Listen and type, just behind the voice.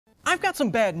I've got some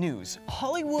bad news.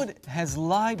 Hollywood has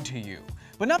lied to you.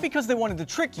 But not because they wanted to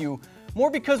trick you, more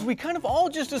because we kind of all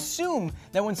just assume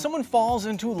that when someone falls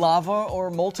into lava or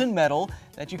molten metal,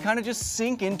 that you kind of just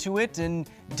sink into it and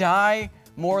die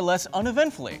more or less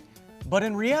uneventfully. But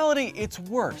in reality, it's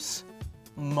worse.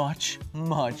 Much,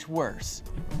 much worse.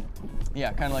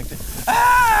 Yeah, kind of like this.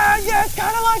 Ah, yeah, it's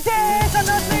kind of like this, I'm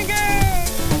not thinking!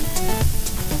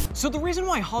 So the reason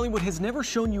why Hollywood has never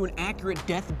shown you an accurate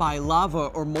death by lava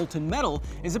or molten metal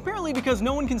is apparently because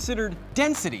no one considered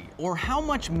density, or how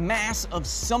much mass of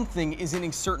something is in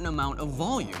a certain amount of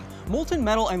volume. Molten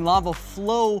metal and lava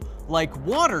flow like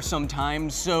water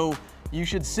sometimes, so you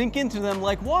should sink into them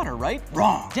like water, right?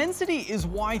 Wrong. Density is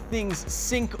why things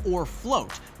sink or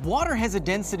float. Water has a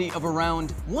density of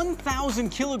around 1,000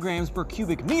 kilograms per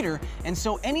cubic meter, and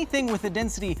so anything with a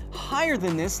density higher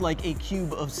than this, like a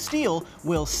cube of steel,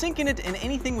 will sink in it, and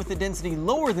anything with a density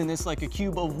lower than this, like a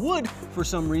cube of wood, for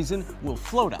some reason, will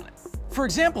float on it. For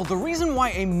example, the reason why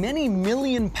a many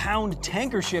million-pound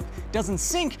tanker ship doesn't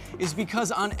sink is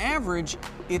because on average,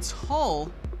 its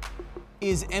hull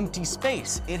is empty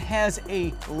space. It has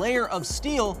a layer of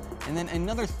steel and then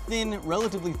another thin,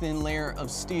 relatively thin layer of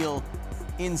steel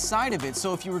inside of it.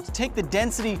 So if you were to take the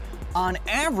density on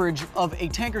average of a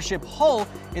tanker ship hull,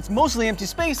 it's mostly empty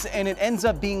space and it ends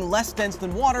up being less dense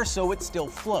than water, so it still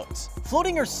floats.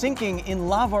 Floating or sinking in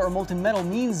lava or molten metal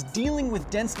means dealing with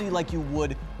density like you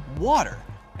would water.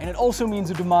 And it also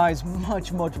means a demise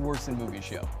much, much worse than movies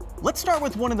show. Let's start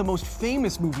with one of the most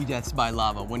famous movie deaths by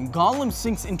lava, when Gollum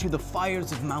sinks into the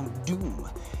fires of Mount Doom.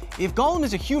 If Gollum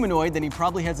is a humanoid, then he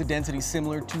probably has a density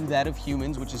similar to that of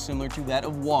humans, which is similar to that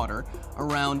of water,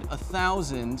 around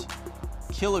 1,000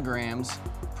 kilograms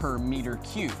per meter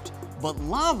cubed. But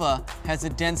lava has a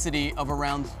density of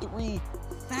around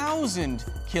 3,000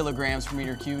 kilograms per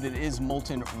meter cubed. It is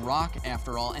molten rock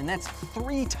after all, and that's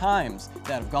 3 times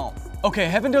that of Gollum. Okay, I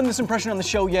haven't done this impression on the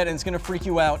show yet, and it's gonna freak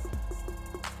you out.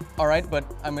 All right, but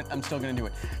I'm still gonna do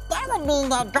it. That would mean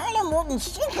that Gollum wouldn't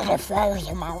sink in the fires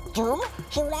of Mount Doom.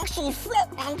 He would actually float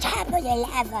on top of the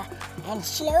lava and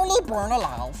slowly burn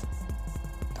alive.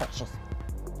 Precious.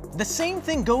 The same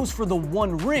thing goes for the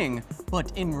One Ring,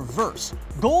 but in reverse.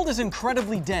 Gold is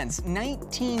incredibly dense,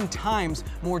 19 times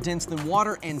more dense than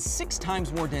water and 6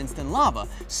 times more dense than lava.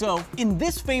 So in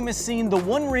this famous scene, the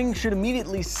One Ring should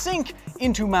immediately sink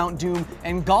into Mount Doom,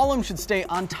 and Gollum should stay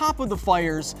on top of the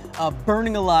fires,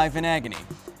 burning alive in agony.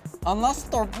 Unless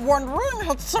the One Ring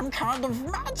had some kind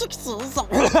of magic season.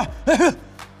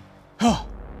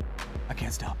 I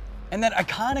can't stop. And that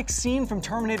iconic scene from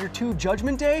Terminator 2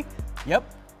 Judgment Day? Yep,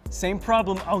 same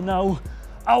problem. Oh no.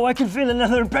 Oh, I can feel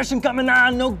another impression coming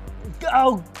on. No,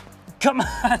 oh, come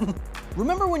on.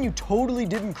 Remember when you totally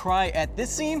didn't cry at this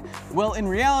scene? Well, in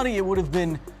reality, it would have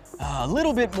been a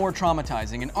little bit more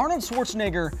traumatizing. And Arnold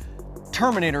Schwarzenegger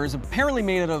Terminator is apparently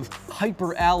made out of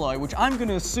hyper alloy, which I'm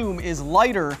gonna assume is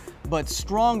lighter but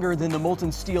stronger than the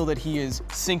molten steel that he is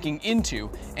sinking into.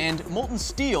 And molten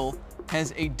steel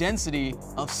has a density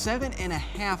of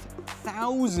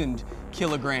 7,500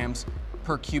 kilograms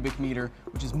per cubic meter,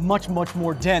 which is much, much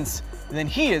more dense than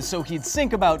he is. So he'd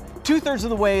sink about 2/3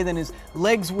 of the way, then his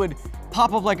legs would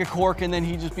pop up like a cork, and then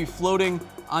he'd just be floating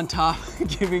on top,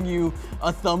 giving you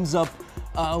a thumbs up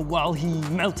while he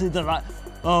melted the rock.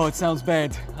 Oh, it sounds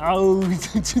bad. Oh,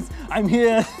 I'm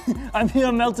here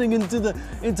melting into the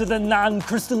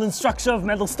non-crystalline structure of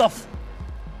metal stuff.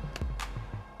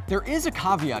 There is a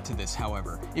caveat to this,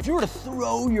 however. If you were to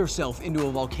throw yourself into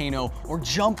a volcano or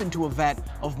jump into a vat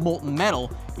of molten metal,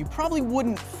 you probably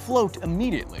wouldn't float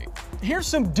immediately. Here's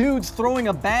some dudes throwing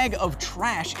a bag of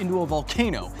trash into a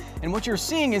volcano, and what you're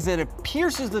seeing is that it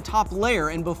pierces the top layer,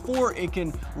 and before it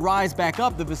can rise back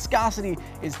up, the viscosity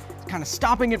is kind of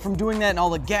stopping it from doing that, and all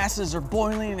the gases are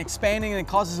boiling and expanding, and it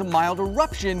causes a mild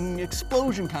eruption,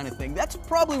 explosion kind of thing. That's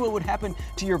probably what would happen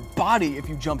to your body if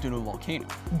you jumped into a volcano.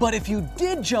 But if you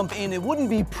did jump in, it wouldn't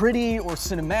be pretty or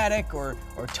cinematic or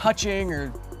touching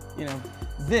or, you know,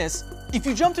 this. If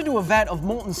you jumped into a vat of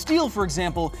molten steel, for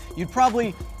example, you'd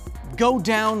probably go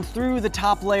down through the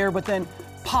top layer, but then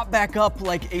pop back up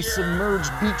like a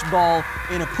submerged beach ball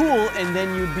in a pool, and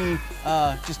then you'd be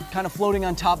just kind of floating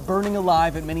on top, burning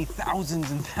alive at many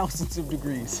thousands and thousands of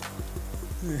degrees.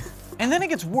 And then it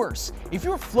gets worse. If you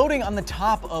were floating on the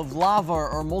top of lava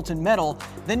or molten metal,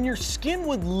 then your skin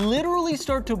would literally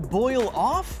start to boil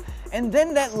off, and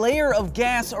then that layer of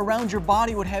gas around your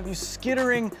body would have you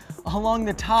skittering along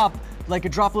the top like a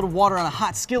droplet of water on a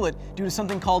hot skillet due to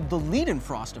something called the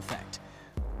Leidenfrost effect.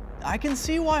 I can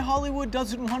see why Hollywood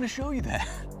doesn't want to show you that.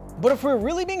 But if we're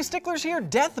really being sticklers here,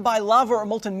 death by lava or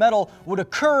molten metal would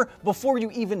occur before you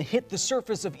even hit the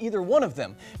surface of either one of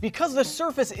them. Because the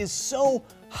surface is so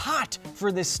hot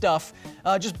for this stuff,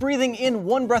 just breathing in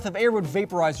one breath of air would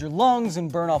vaporize your lungs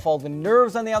and burn off all the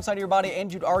nerves on the outside of your body,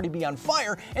 and you'd already be on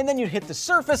fire, and then you'd hit the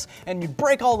surface and you'd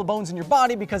break all the bones in your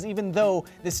body, because even though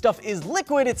this stuff is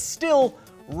liquid, it's still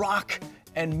rock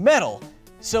and metal.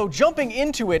 So jumping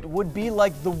into it would be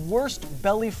like the worst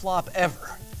belly flop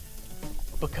ever.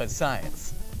 Because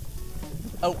science.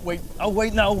 Oh wait,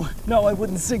 no, I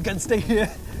wouldn't sink, I'd stay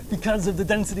here because of the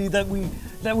density that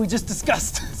we just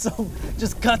discussed. So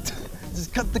just cut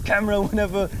the camera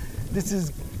whenever this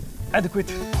is adequate.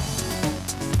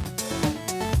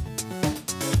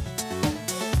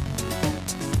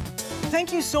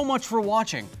 Thank you so much for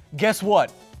watching. Guess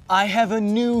what? I have a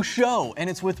new show, and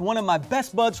it's with one of my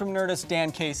best buds from Nerdist,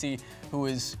 Dan Casey, who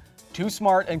is too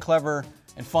smart and clever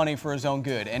and funny for his own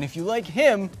good. And if you like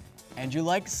him and you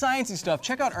like sciencey stuff,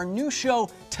 check out our new show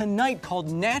tonight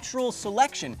called Natural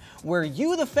Selection, where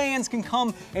you, the fans, can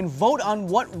come and vote on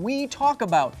what we talk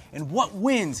about and what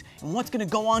wins and what's gonna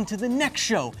go on to the next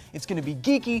show. It's gonna be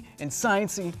geeky and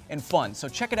sciencey and fun. So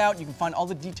check it out. You can find all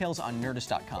the details on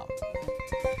nerdist.com.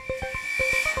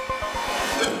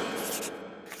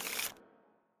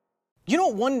 You know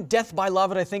what one death by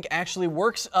lava that I think actually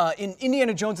works? In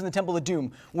Indiana Jones and the Temple of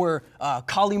Doom, where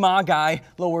Kali Ma guy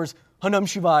lowers Hanum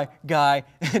Shivai guy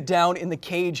down in the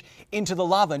cage into the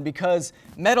lava, and because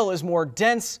metal is more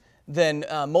dense than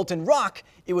molten rock,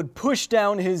 it would push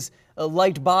down his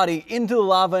light body into the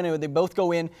lava, and they both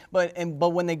go in, but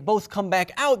when they both come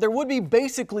back out, there would be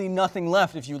basically nothing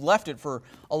left if you left it for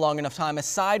a long enough time,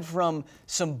 aside from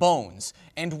some bones.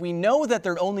 And we know that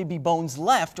there'd only be bones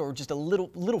left, or just a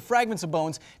little fragments of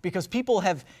bones, because people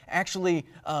have actually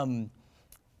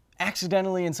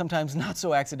accidentally and sometimes not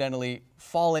so accidentally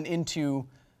fallen into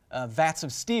vats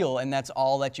of steel, and that's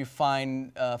all that you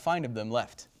find of them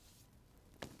left.